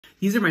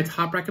These are my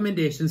top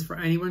recommendations for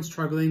anyone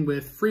struggling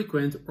with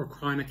frequent or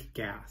chronic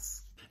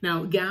gas.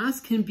 Now,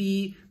 gas can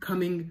be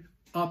coming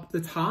up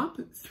the top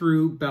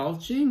through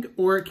belching,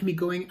 or it can be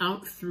going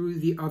out through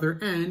the other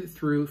end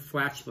through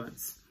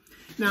flatulence.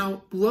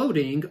 Now,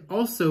 bloating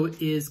also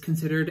is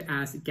considered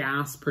as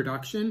gas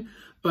production,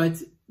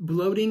 but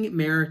bloating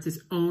merits its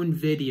own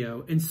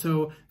video, and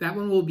so that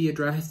one will be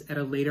addressed at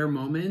a later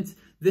moment.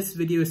 This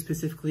video is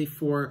specifically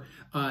for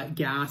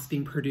gas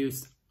being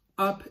produced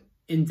up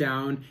and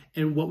down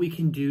and what we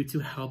can do to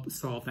help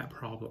solve that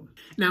problem.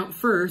 Now,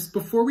 first,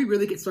 before we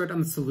really get started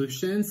on the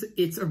solutions,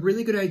 it's a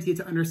really good idea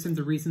to understand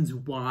the reasons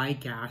why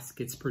gas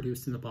gets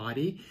produced in the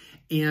body.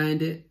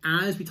 And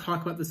as we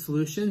talk about the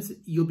solutions,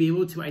 you'll be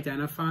able to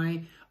identify,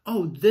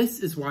 oh,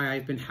 this is why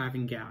I've been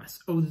having gas.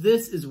 Oh,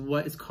 this is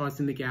what is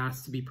causing the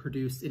gas to be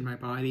produced in my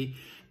body.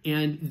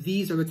 And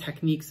these are the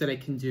techniques that I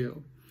can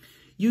do.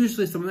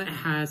 Usually someone that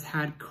has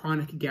had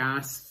chronic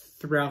gas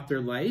throughout their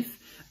life,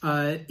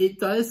 it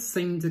does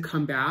seem to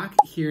come back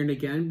here and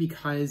again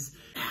because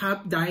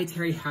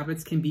dietary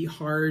habits can be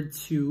hard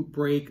to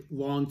break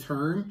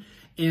long-term,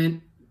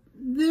 and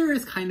there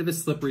is kind of a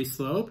slippery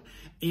slope.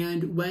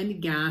 And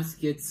when gas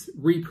gets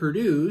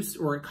reproduced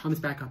or it comes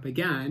back up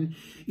again,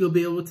 you'll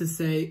be able to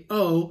say,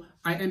 oh,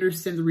 I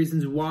understand the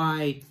reasons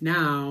why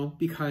now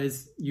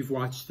because you've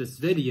watched this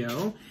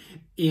video,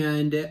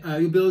 and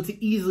you'll be able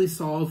to easily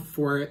solve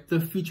for the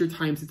future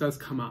times it does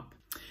come up.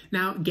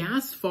 Now,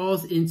 gas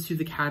falls into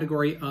the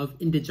category of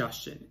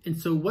indigestion. And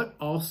so what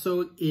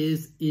also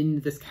is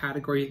in this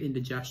category of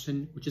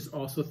indigestion, which is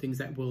also things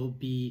that we'll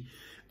be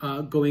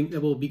going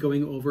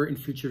over in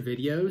future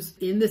videos.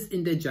 In this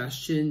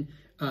indigestion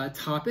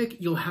topic,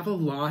 you'll have a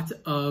lot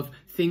of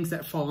things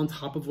that fall on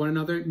top of one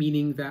another,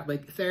 meaning that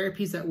like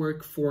therapies that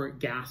work for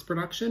gas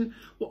production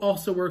will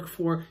also work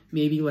for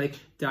maybe like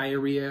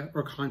diarrhea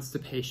or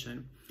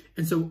constipation.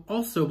 And so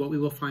also what we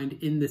will find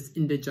in this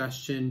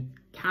indigestion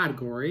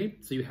category,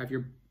 so you have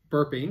your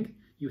burping,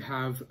 you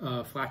have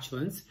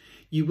flatulence,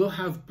 you will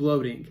have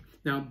bloating.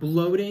 Now,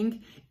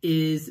 bloating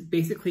is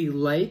basically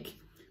like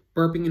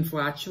burping and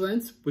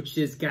flatulence, which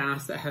is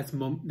gas that has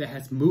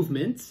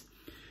movement.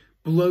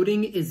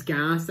 Bloating is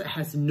gas that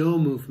has no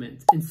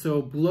movement. And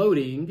so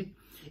bloating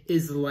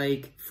is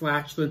like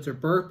flatulence or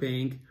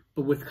burping,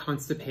 but with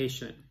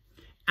constipation.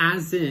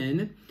 As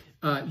in,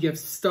 you have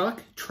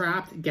stuck,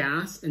 trapped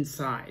gas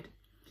inside.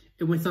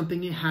 And when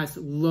something has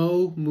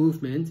low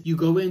movement, you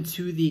go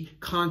into the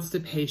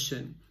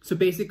constipation. So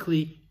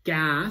basically,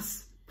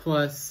 gas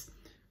plus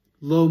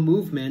low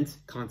movement,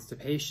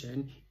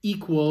 constipation,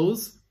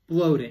 equals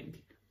bloating.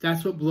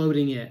 That's what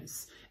bloating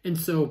is. And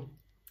so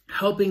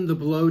helping the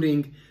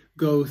bloating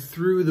go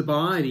through the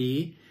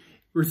body,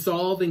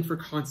 resolving for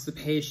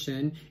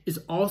constipation, is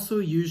also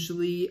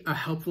usually a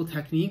helpful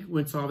technique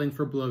when solving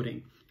for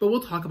bloating. But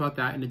we'll talk about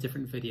that in a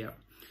different video.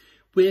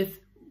 With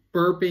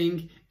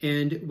burping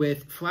and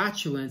with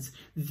flatulence,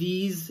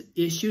 these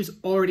issues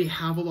already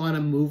have a lot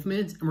of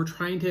movement, and we're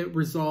trying to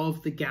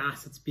resolve the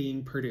gas that's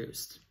being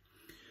produced.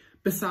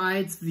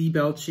 Besides the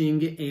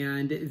belching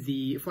and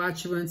the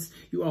flatulence,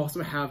 you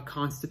also have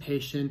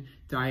constipation,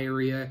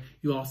 diarrhea.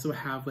 You also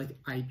have like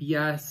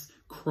IBS,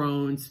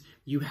 Crohn's.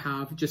 You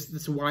have just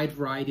this wide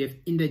variety of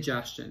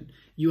indigestion.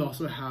 You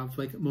also have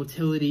like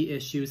motility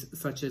issues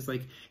such as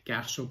like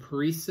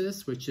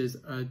gastroparesis, which is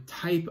a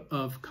type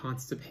of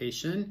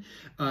constipation.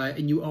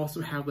 And you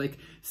also have like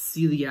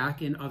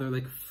celiac and other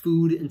like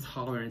food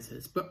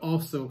intolerances, but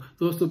also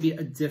those will be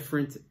a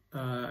different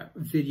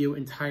video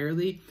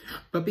entirely.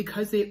 But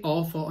because they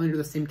all fall under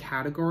the same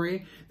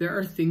category, there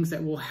are things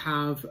that will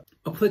have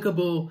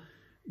applicable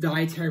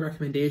dietary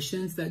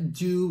recommendations that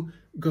do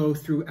go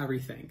through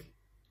everything.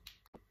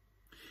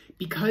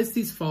 Because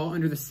these fall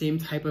under the same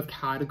type of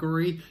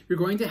category, you're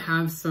going to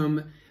have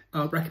some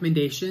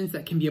recommendations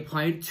that can be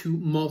applied to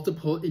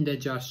multiple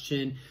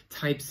indigestion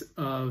types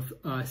of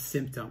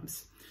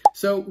symptoms.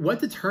 So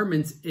what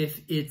determines if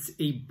it's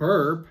a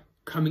burp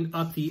coming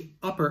up the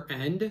upper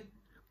end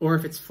or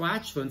if it's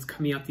flatulence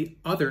coming out the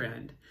other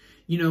end?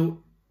 You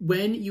know,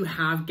 when you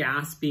have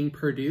gas being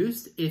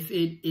produced, if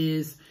it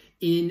is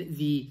in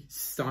the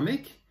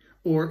stomach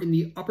or in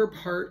the upper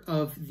part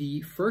of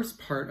the first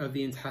part of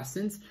the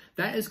intestines,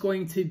 that is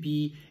going to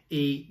be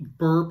a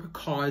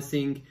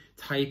burp-causing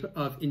type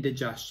of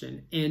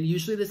indigestion. And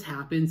usually this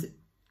happens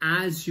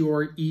as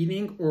you're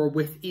eating or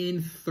within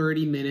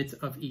 30 minutes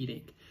of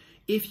eating.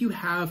 If you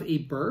have a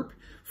burp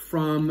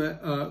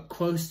from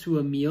close to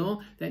a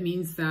meal, that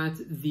means that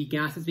the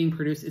gas that's being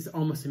produced is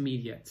almost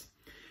immediate.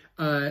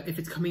 If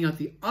it's coming out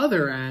the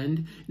other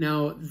end,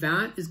 now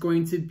that is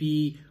going to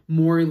be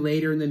more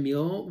later in the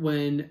meal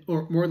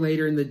or more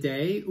later in the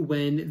day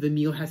when the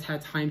meal has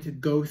had time to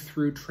go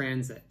through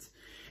transit.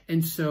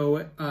 And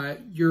so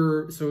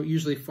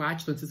usually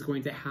flatulence is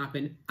going to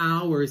happen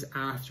hours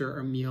after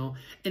a meal,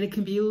 and it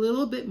can be a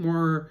little bit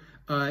more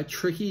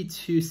tricky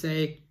to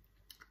say,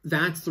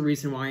 That's the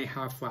reason why I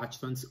have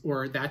flatulence,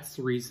 or that's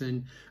the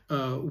reason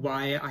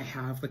why I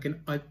have like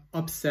an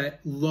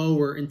upset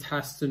lower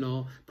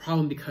intestinal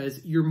problem,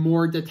 because you're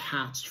more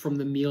detached from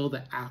the meal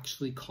that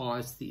actually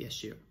caused the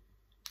issue.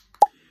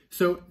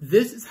 So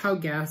this is how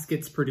gas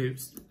gets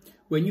produced.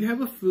 When you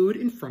have a food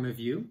in front of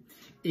you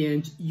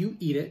and you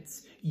eat it,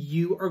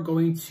 you are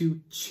going to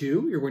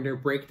chew, you're going to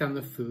break down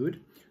the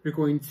food. You're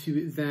going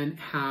to then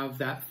have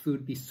that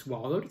food be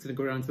swallowed. It's going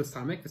to go down to the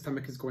stomach. The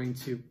stomach is going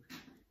to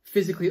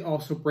physically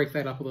also break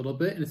that up a little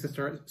bit, and it's going to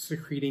start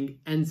secreting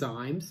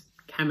enzymes,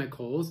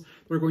 chemicals,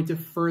 that are going to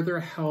further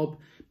help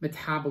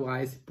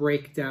metabolize,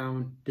 break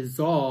down,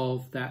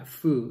 dissolve that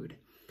food.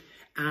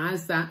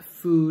 As that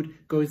food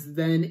goes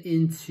then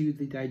into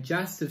the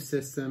digestive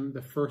system,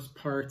 the first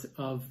part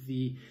of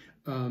the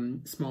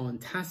small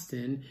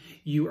intestine,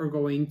 you are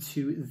going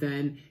to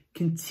then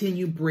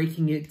continue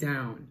breaking it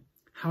down.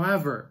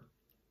 However,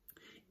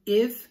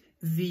 if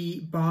the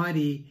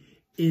body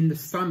in the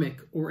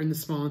stomach or in the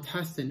small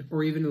intestine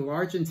or even the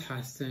large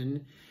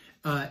intestine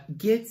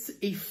gets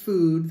a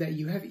food that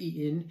you have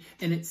eaten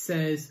and it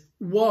says,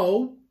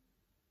 whoa,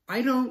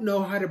 I don't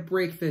know how to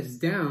break this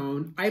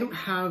down. I don't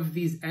have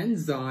these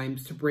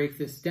enzymes to break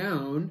this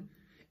down.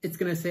 It's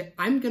going to say,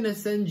 I'm going to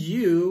send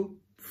you,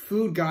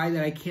 food guy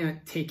that I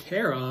can't take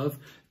care of,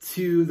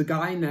 to the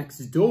guy next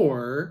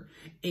door,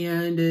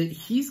 and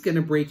he's going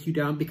to break you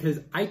down because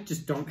I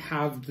just don't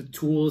have the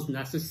tools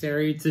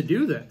necessary to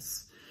do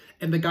this.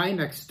 And the guy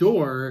next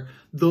door,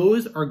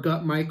 those are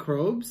gut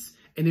microbes,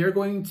 and they're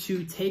going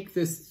to take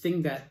this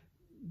thing that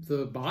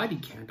the body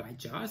can't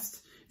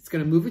digest. It's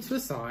going to move it to the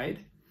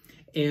side,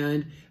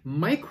 and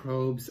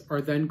microbes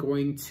are then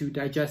going to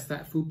digest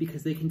that food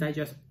because they can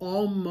digest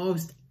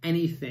almost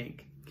anything.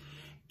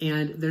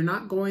 And they're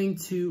not going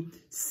to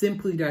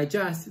simply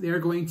digest, they're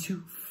going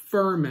to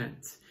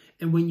ferment.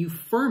 And when you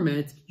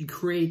ferment, you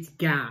create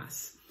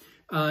gas.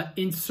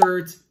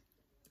 Insert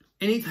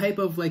any type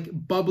of like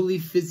bubbly,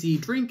 fizzy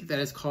drink that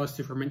is caused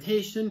through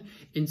fermentation.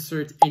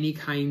 Insert any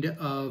kind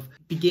of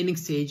beginning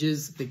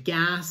stages, the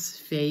gas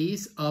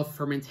phase of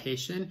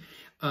fermentation.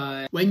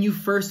 When you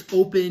first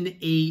open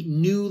a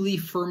newly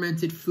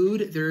fermented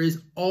food, there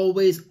is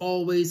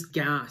always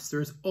gas.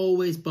 There's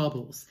always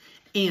bubbles.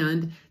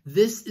 And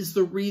this is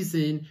the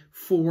reason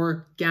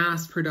for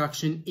gas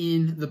production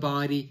in the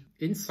body.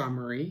 In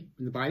summary,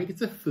 when the body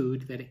gets a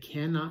food that it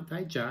cannot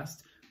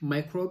digest,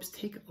 microbes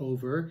take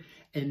over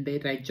and they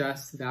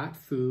digest that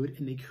food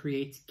and they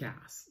create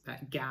gas.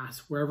 That gas,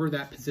 wherever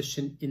that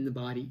position in the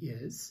body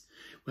is,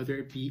 whether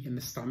it be in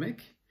the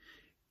stomach,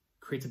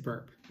 creates a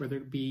burp. Whether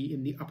it be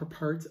in the upper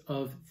part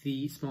of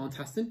the small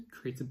intestine,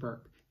 creates a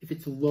burp. If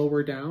it's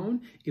lower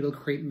down, it'll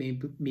create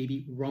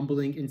maybe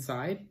rumbling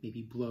inside,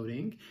 maybe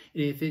bloating.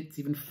 And if it's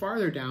even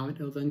farther down,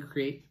 it'll then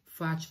create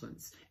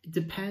flatulence. It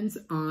depends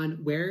on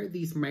where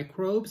these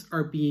microbes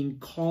are being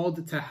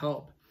called to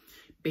help.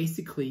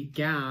 Basically,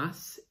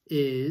 gas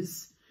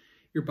is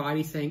your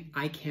body saying,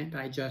 I can't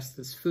digest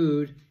this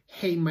food.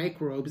 Hey,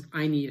 microbes,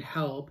 I need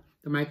help.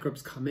 The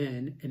microbes come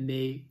in and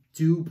they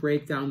do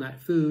break down that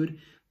food,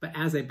 but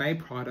as a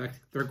byproduct,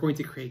 they're going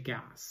to create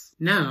gas.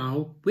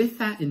 Now, with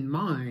that in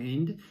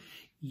mind,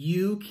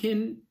 you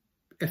can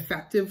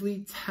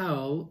effectively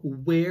tell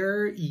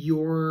where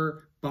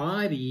your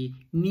body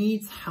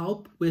needs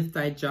help with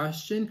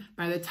digestion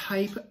by the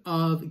type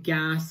of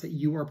gas that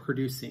you are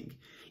producing.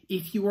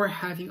 If you are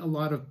having a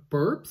lot of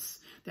burps,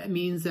 that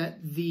means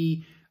that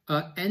the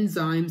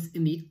enzymes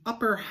in the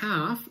upper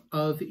half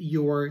of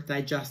your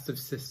digestive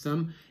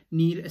system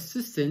need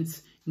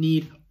assistance,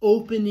 need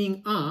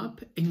opening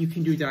up, and you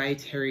can do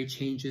dietary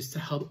changes to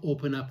help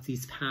open up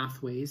these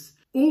pathways.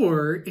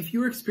 Or if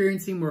you're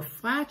experiencing more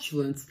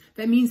flatulence,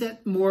 that means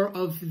that more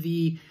of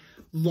the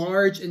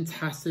large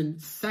intestine,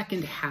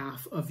 second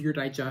half of your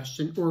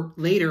digestion or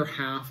later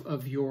half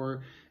of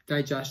your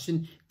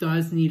digestion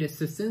does need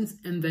assistance.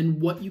 And then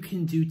what you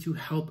can do to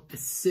help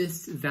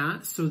assist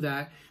that, so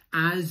that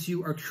as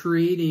you are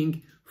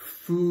creating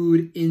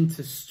food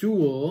into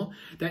stool,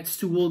 that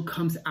stool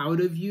comes out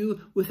of you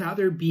without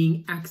there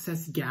being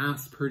excess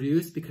gas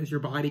produced, because your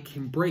body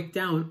can break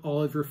down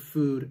all of your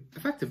food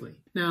effectively.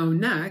 Now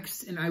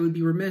next, and I would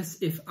be remiss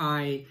if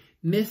I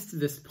missed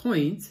this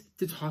point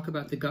to talk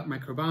about the gut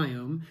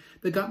microbiome.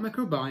 The gut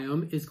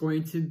microbiome is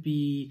going to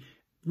be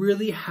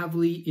really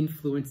heavily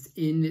influenced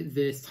in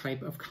this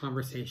type of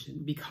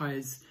conversation,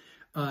 because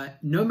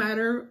no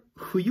matter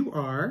who you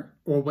are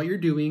or what you're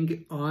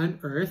doing on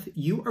Earth,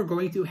 you are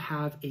going to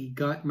have a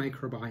gut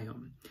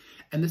microbiome.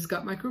 And this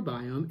gut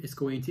microbiome is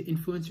going to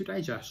influence your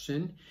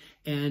digestion,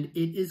 and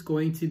it is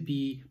going to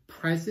be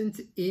present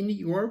in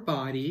your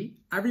body.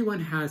 Everyone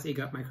has a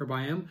gut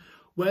microbiome,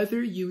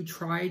 whether you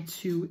try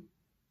to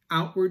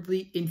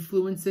outwardly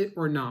influence it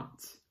or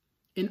not.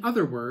 In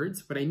other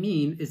words, what I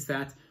mean is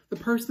that the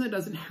person that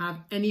doesn't have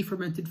any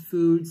fermented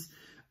foods,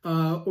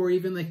 or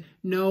even like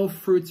no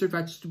fruits or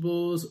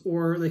vegetables,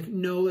 or like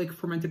no like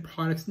fermented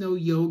products, no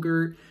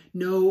yogurt,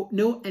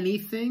 no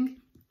anything,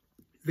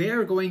 they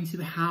are going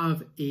to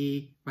have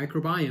a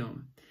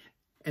microbiome.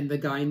 And the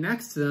guy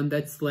next to them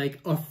that's like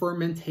a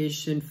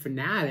fermentation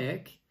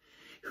fanatic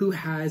who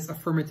has a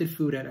fermented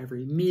food at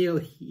every meal.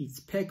 He eats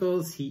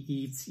pickles, he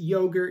eats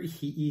yogurt,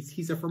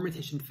 he's a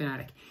fermentation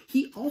fanatic.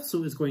 He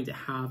also is going to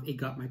have a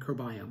gut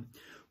microbiome.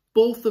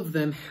 Both of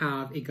them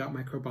have a gut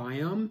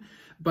microbiome,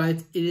 but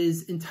it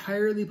is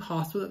entirely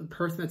possible that the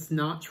person that's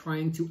not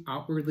trying to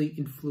outwardly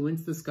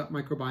influence this gut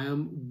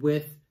microbiome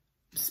with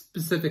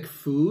specific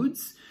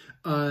foods,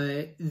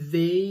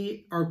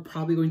 they are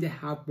probably going to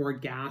have more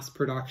gas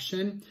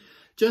production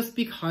just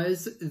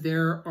because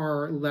there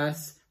are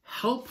less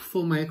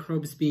helpful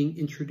microbes being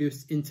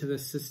introduced into the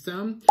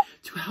system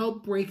to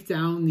help break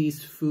down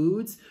these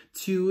foods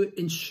to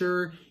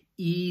ensure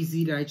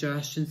easy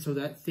digestion so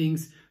that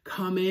things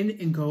come in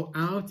and go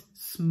out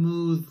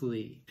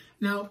smoothly.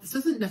 Now, this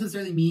doesn't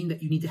necessarily mean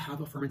that you need to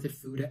have a fermented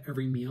food at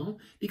every meal,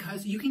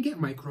 because you can get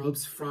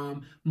microbes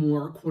from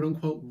more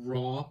quote-unquote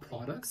raw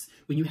products.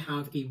 When you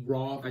have a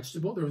raw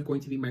vegetable, there are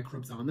going to be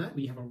microbes on that.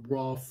 When you have a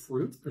raw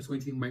fruit, there's going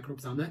to be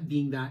microbes on that,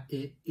 being that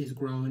it is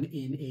grown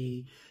in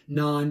a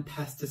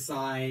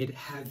non-pesticide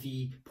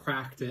heavy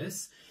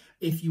practice.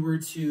 If you were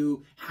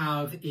to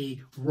have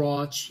a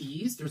raw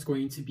cheese, there's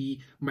going to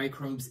be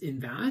microbes in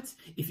that.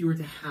 If you were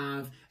to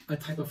have a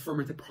type of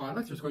fermented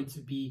product, there's going to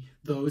be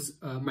those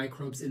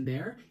microbes in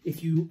there.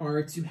 If you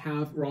are to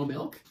have raw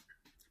milk,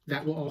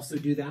 that will also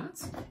do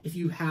that. If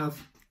you have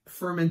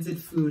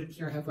fermented food,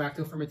 here I have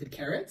lacto-fermented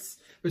carrots,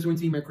 there's going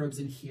to be microbes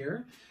in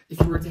here. If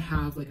you were to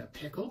have like a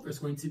pickle, there's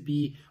going to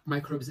be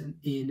microbes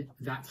in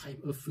that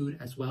type of food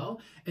as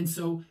well. And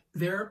so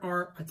there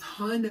are a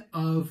ton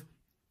of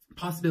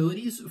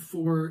possibilities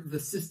for the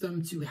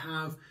system to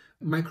have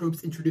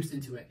microbes introduced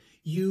into it.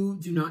 You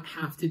do not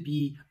have to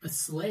be a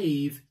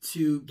slave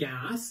to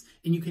gas,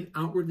 and you can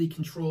outwardly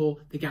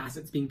control the gas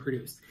that's being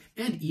produced.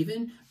 And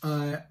even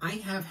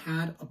I have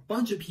had a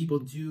bunch of people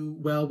do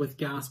well with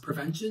gas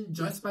prevention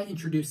just by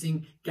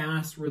introducing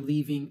gas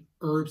relieving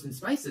herbs and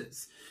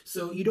spices.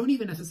 So you don't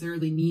even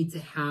necessarily need to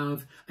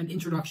have an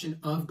introduction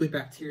of good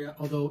bacteria,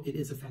 although it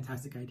is a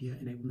fantastic idea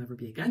and I will never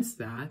be against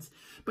that.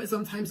 But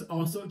sometimes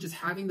also just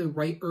having the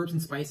right herbs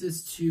and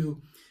spices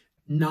to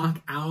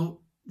knock out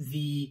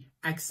the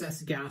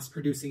excess gas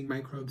producing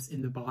microbes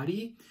in the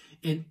body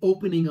and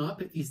opening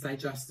up these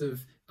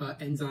digestive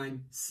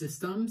enzyme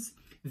systems.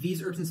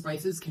 These herbs and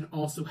spices can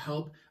also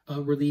help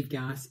relieve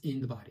gas in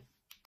the body.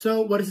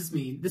 So what does this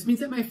mean? This means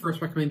that my first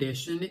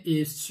recommendation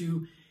is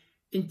to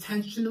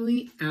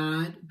intentionally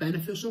add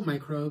beneficial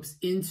microbes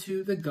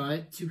into the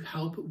gut to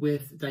help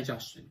with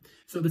digestion.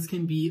 So this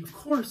can be, of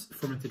course,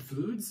 fermented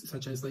foods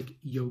such as like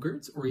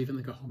yogurts or even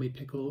like a homemade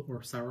pickle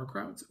or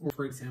sauerkraut. Or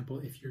for example,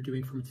 if you're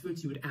doing fermented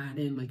foods, you would add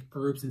in like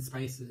herbs and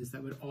spices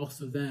that would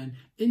also then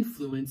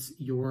influence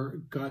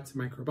your gut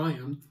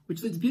microbiome,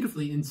 which leads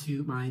beautifully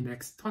into my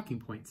next talking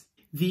point.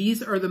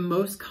 These are the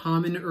most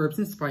common herbs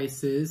and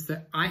spices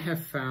that I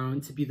have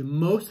found to be the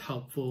most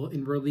helpful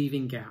in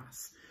relieving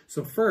gas.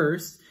 So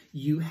first,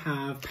 you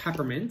have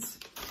peppermint,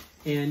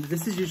 and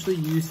this is usually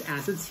used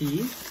as a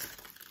tea.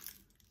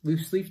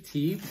 Loose leaf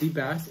tea, the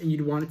best, and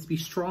you'd want it to be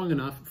strong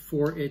enough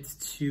for it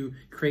to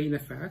create an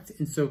effect.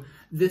 And so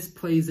this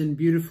plays in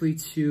beautifully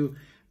to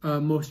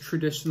most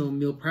traditional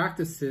meal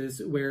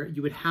practices where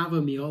you would have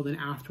a meal, then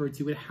afterwards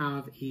you would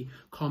have a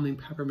calming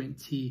peppermint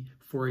tea,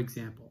 for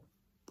example.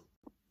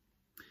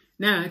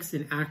 Next,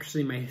 and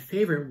actually my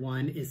favorite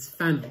one, is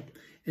fennel.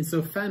 And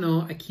so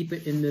fennel, I keep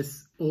it in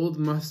this old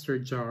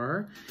mustard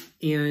jar,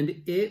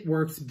 and it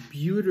works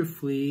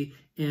beautifully.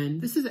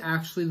 And this is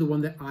actually the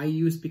one that I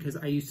use because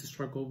I used to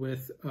struggle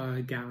with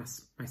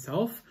gas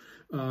myself,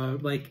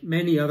 like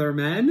many other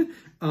men.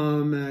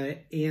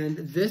 And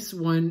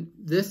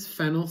this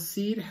fennel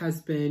seed has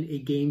been a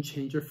game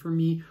changer for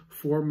me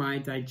for my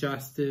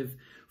digestive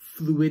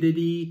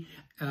fluidity,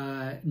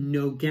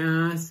 no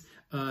gas,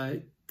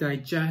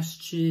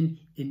 digestion,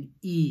 and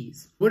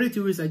ease. What I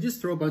do is I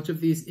just throw a bunch of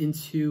these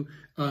into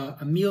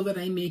a meal that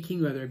I'm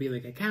making, whether it be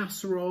like a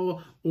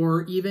casserole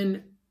or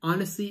even,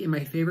 honestly, in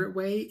my favorite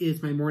way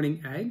is my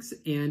morning eggs.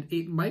 And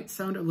it might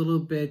sound a little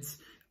bit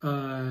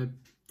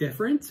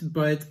different,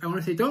 but I want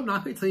to say don't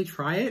knock it till you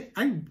try it.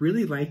 I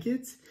really like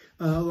it,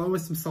 along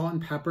with some salt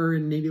and pepper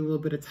and maybe a little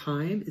bit of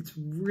thyme. It's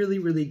really,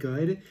 really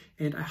good,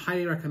 and I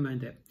highly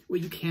recommend it.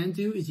 What you can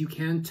do is you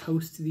can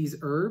toast these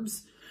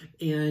herbs.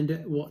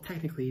 And well,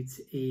 technically it's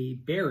a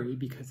berry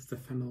because it's a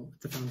fennel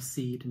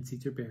seed, and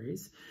seeds are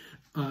berries.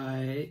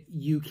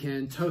 You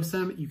can toast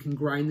them, you can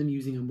grind them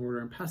using a mortar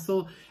and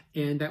pestle,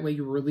 and that way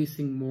you're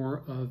releasing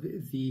more of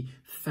the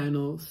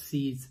fennel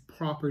seeds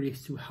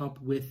properties to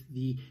help with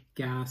the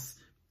gas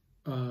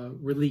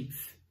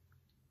relief.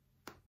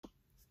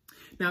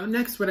 Now,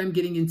 next, what I'm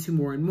getting into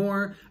more and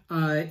more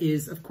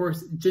is, of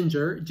course,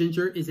 ginger.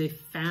 Ginger is a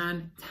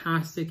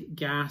fantastic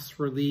gas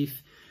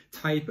relief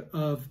type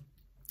of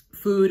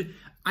food.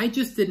 I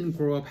just didn't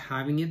grow up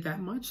having it that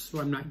much,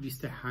 so I'm not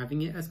used to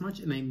having it as much,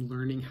 and I'm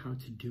learning how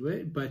to do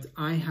it. But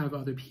I have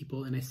other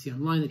people, and I see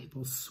online that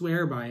people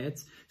swear by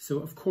it. So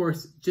of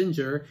course,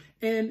 ginger,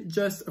 and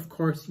just of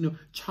course,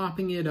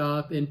 chopping it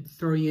up and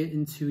throwing it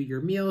into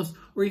your meals,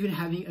 or even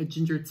having a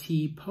ginger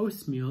tea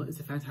post-meal is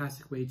a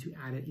fantastic way to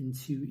add it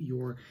into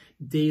your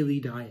daily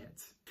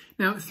diet.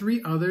 Now,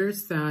 3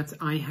 others that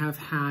I have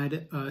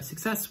had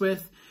success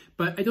with,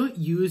 but I don't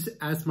use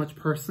as much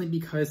personally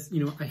because,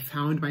 I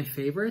found my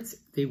favorites.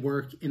 They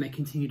work and I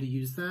continue to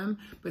use them.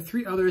 But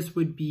 3 others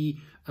would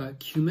be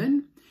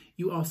cumin.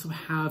 You also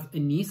have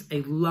anise.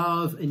 I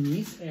love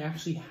anise. I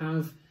actually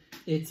have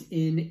it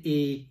in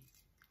a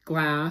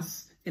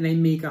glass and I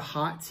make a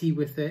hot tea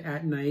with it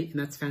at night. And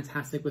that's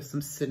fantastic with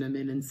some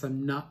cinnamon and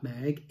some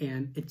nutmeg.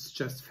 And it's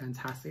just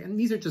fantastic. And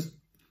these are just,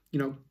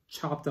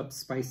 chopped up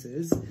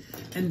spices.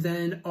 And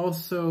then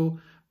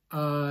also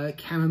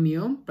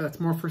chamomile, but that's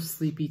more for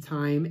sleepy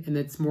time, and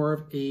it's more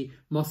of a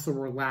muscle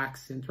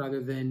relaxant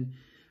rather than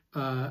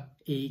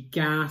a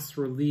gas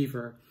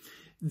reliever.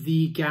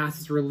 The gas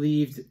is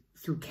relieved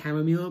through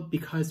chamomile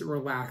because it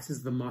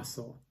relaxes the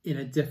muscle in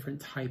a different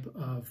type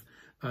of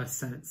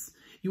sense.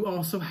 You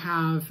also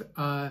have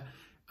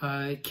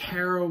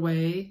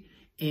caraway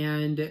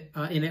and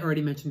I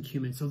already mentioned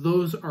cumin. So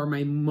those are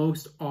my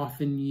most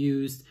often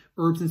used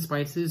herbs and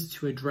spices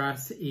to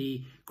address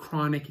a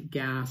chronic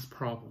gas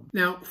problem.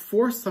 Now,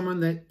 for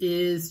someone that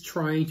is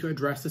trying to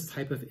address this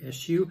type of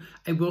issue,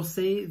 I will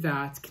say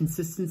that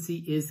consistency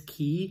is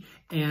key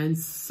and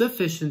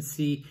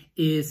sufficiency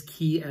is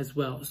key as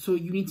well. So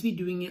you need to be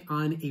doing it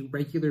on a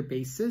regular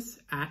basis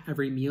at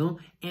every meal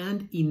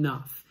and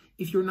enough.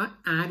 If you're not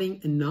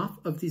adding enough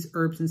of these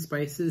herbs and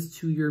spices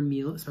to your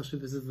meal, especially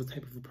if this is the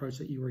type of approach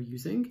that you are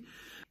using,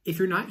 if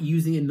you're not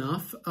using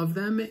enough of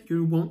them,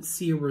 you won't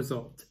see a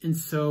result. And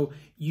so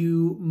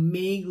you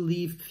may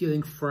leave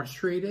feeling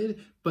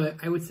frustrated, but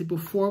I would say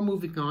before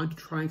moving on to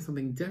trying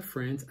something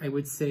different, I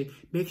would say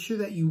make sure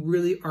that you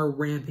really are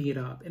ramping it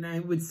up. And I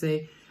would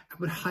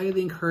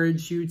highly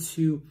encourage you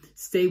to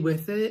stay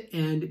with it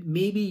and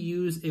maybe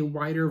use a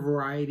wider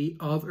variety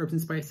of herbs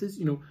and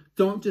spices.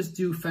 Don't just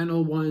do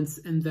fennel once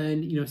and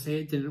then, say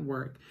it didn't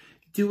work.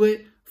 Do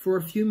it for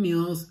a few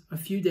meals, a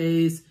few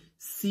days,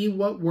 see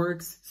what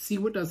works, see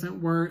what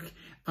doesn't work.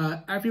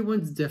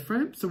 Everyone's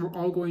different, so we're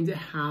all going to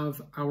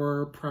have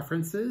our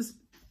preferences.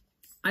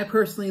 I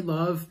personally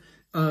love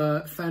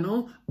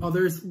fennel.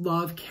 Others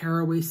love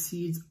caraway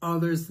seeds.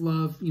 Others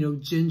love,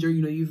 ginger.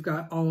 You've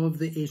got all of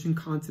the Asian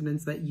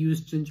continents that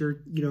use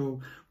ginger,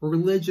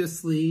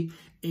 religiously.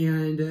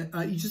 And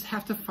you just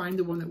have to find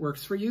the one that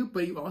works for you,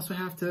 but you also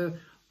have to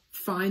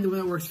find the one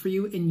that works for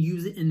you and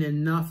use it in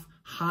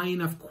high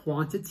enough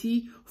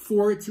quantity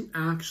for it to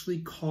actually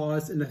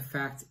cause an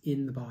effect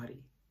in the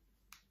body.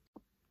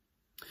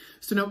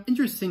 So now,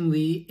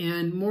 interestingly,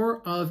 and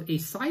more of a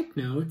side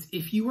note,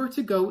 if you were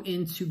to go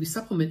into the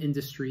supplement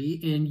industry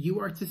and you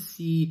are to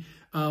see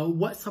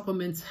what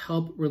supplements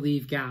help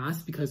relieve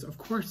gas, because of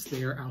course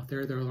they are out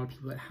there. There are a lot of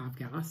people that have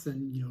gas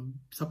and,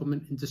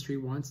 supplement industry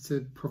wants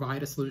to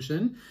provide a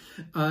solution.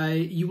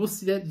 You will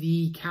see that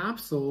the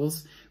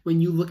capsules,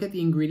 when you look at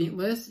the ingredient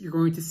list, you're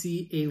going to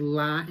see a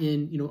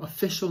Latin,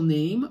 official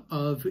name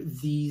of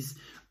these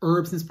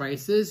herbs and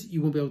spices.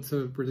 You won't be able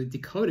to really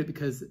decode it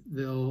because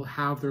they'll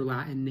have their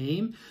Latin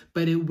name,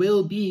 but it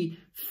will be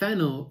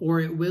fennel, or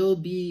it will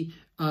be,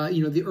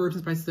 the herbs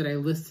and spices that I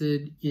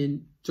listed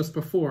in just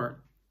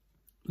before.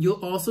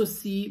 You'll also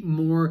see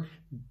more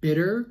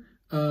bitters.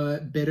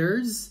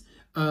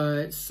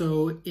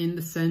 So in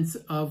the sense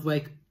of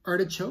like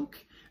artichoke,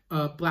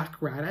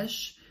 black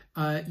radish,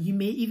 you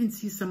may even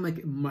see some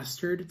like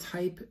mustard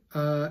type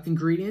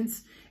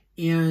ingredients,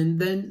 and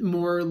then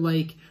more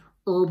like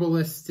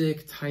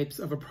herbalistic types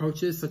of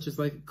approaches, such as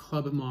like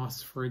club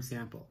moss, for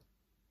example.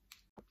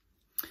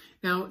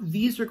 Now,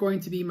 these are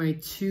going to be my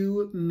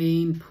 2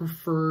 main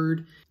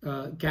preferred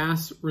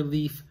gas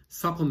relief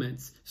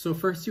supplements. So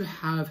first you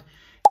have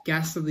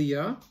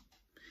Gassilia,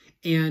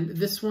 and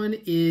this one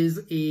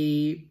is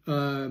the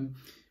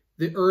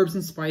herbs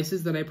and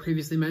spices that I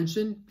previously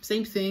mentioned.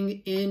 Same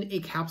thing in a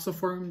capsule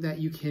form that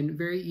you can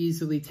very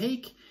easily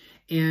take,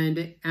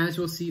 and as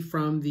you'll see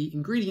from the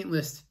ingredient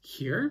list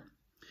here.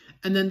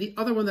 And then the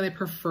other one that I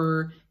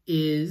prefer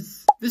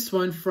is this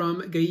one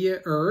from Gaia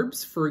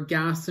Herbs for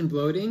gas and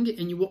bloating.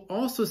 And you will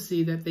also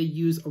see that they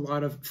use a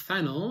lot of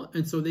fennel.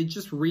 And so they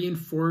just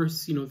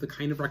reinforce, the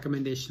kind of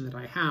recommendation that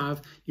I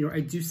have.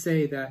 I do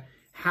say that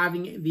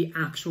having the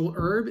actual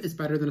herb is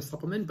better than a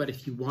supplement, but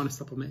if you want a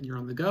supplement and you're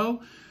on the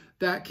go,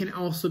 that can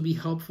also be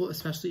helpful,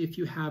 especially if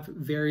you have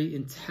very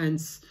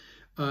intense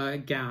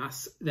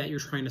gas that you're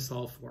trying to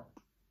solve for.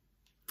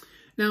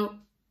 Now,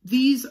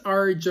 these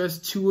are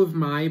just 2 of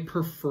my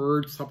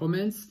preferred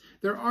supplements.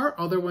 There are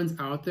other ones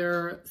out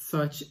there,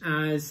 such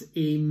as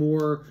a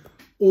more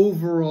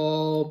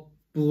overall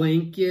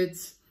blanket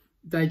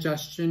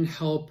digestion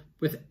help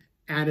with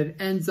added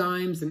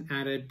enzymes and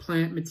added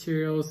plant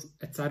materials,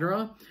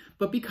 etc.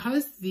 But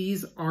because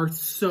these are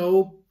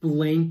so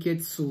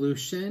blanket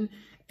solution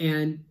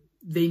and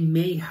they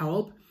may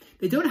help,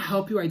 They don't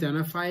help you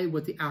identify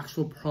what the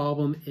actual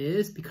problem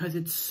is because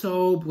it's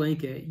so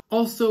blanket.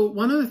 Also,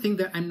 one other thing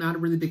that I'm not a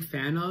really big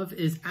fan of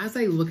is as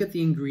I look at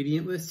the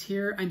ingredient list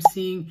here, I'm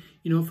seeing,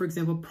 for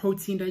example,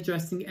 protein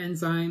digesting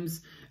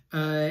enzymes,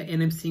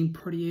 and I'm seeing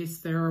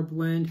protease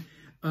TheraBlend.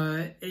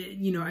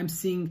 I'm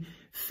seeing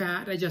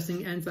fat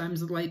digesting enzymes,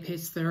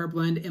 lipase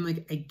TheraBlend,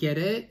 and I get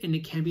it, and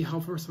it can be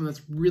helpful for someone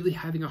that's really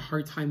having a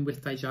hard time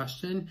with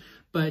digestion.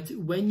 But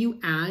when you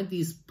add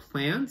these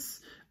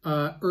plants,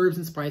 herbs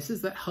and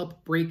spices that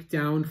help break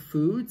down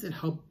foods and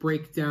help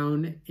break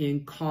down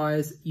and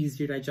cause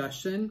easier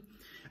digestion,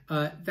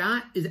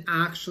 that is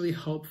actually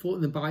helpful,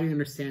 and the body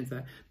understands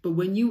that. But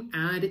when you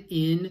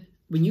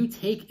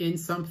take in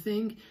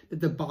something that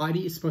the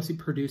body is supposed to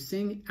be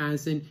producing,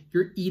 as in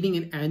you're eating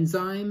an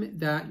enzyme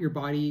that your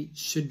body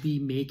should be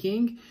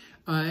making,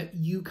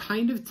 you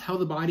kind of tell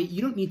the body,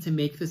 you don't need to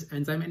make this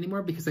enzyme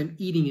anymore because I'm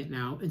eating it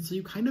now. And so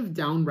you kind of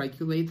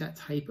down-regulate that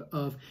type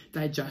of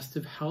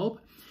digestive help.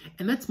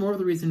 And that's more of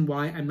the reason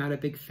why I'm not a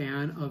big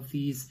fan of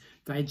these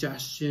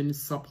digestion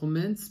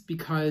supplements,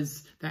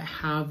 because that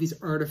have these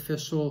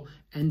artificial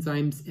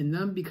enzymes in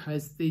them,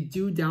 because they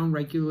do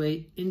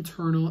downregulate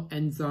internal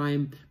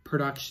enzyme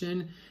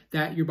production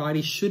that your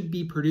body should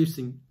be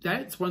producing.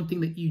 That's one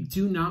thing that you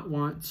do not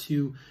want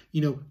to,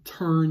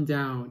 turn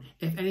down.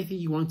 If anything,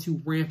 you want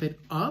to ramp it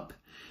up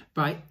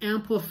by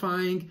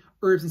amplifying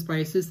herbs and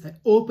spices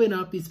that open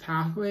up these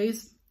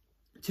pathways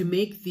to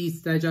make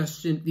these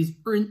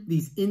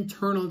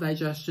internal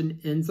digestion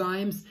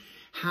enzymes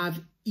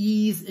have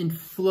ease and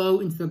flow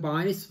into the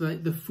body so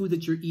that the food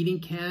that you're eating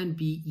can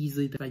be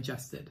easily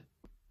digested.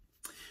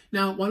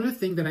 Now, one other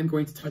thing that I'm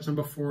going to touch on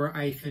before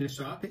I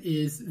finish up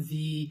is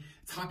the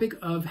topic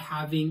of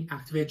having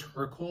activated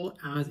charcoal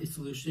as a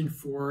solution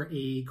for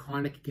a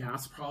chronic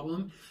gas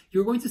problem.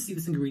 You're going to see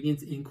this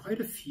ingredient in quite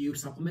a few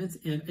supplements,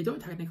 and I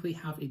don't technically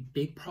have a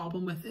big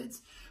problem with it,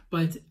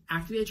 but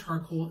activated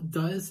charcoal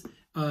does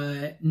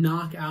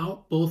knock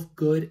out both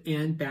good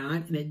and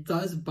bad, and it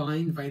does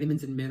bind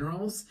vitamins and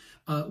minerals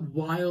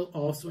while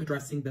also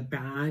addressing the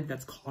bad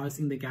that's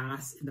causing the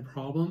gas in the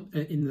problem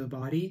in the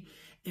body.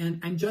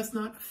 And I'm just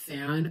not a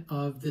fan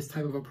of this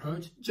type of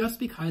approach, just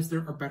because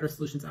there are better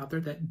solutions out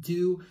there that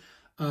do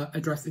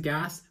address the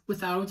gas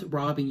without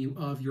robbing you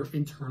of your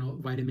internal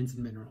vitamins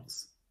and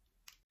minerals.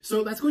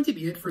 So that's going to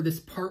be it for this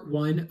part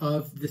 1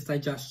 of this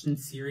digestion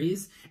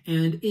series.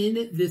 And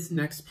in this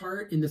next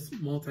part, in this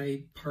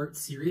multi-part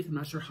series, I'm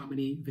not sure how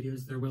many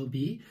videos there will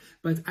be,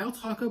 but I'll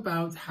talk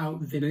about how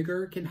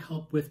vinegar can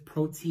help with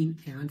protein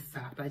and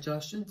fat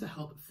digestion to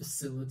help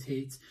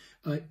facilitate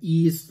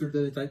ease through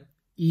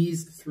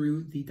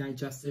the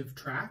digestive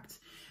tract.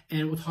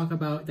 And we'll talk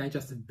about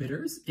digestive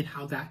bitters and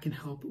how that can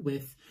help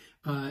with,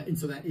 and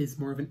so that is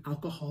more of an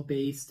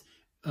alcohol-based,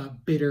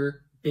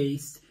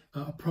 bitter-based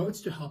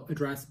approach to help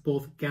address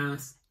both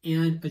gas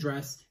and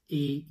address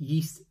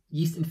yeast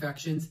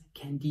infections,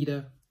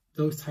 candida,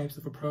 those types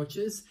of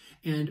approaches,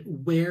 and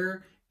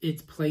where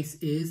its place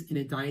is in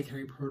a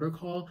dietary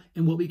protocol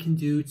and what we can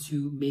do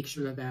to make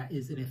sure that that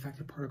is an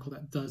effective protocol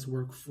that does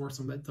work for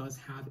someone that does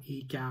have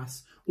a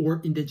gas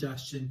or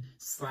indigestion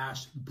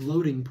 /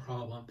 bloating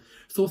problem.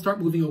 So we'll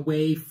start moving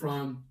away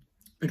from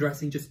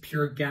addressing just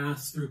pure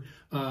gas through,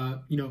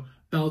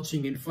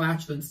 belching and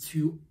flatulence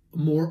to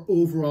more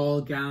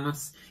overall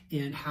gas,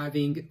 and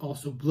having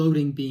also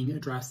bloating being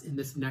addressed in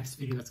this next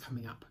video that's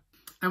coming up.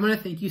 I want to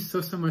thank you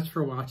so much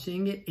for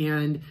watching,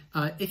 and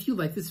if you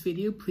like this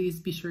video, please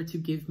be sure to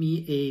give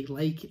me a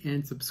like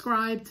and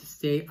subscribe to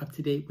stay up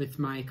to date with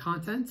my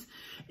content.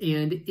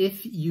 And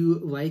if you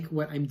like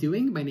what I'm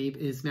doing, my name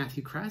is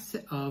Matthew Kress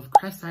of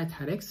Kress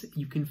Dietetics.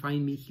 You can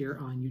find me here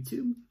on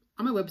YouTube,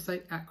 on my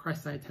website at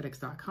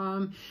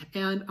kressdietetics.com,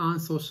 and on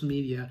social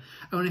media.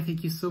 I want to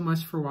thank you so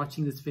much for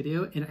watching this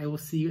video, and I will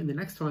see you in the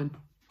next one.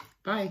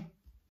 Bye!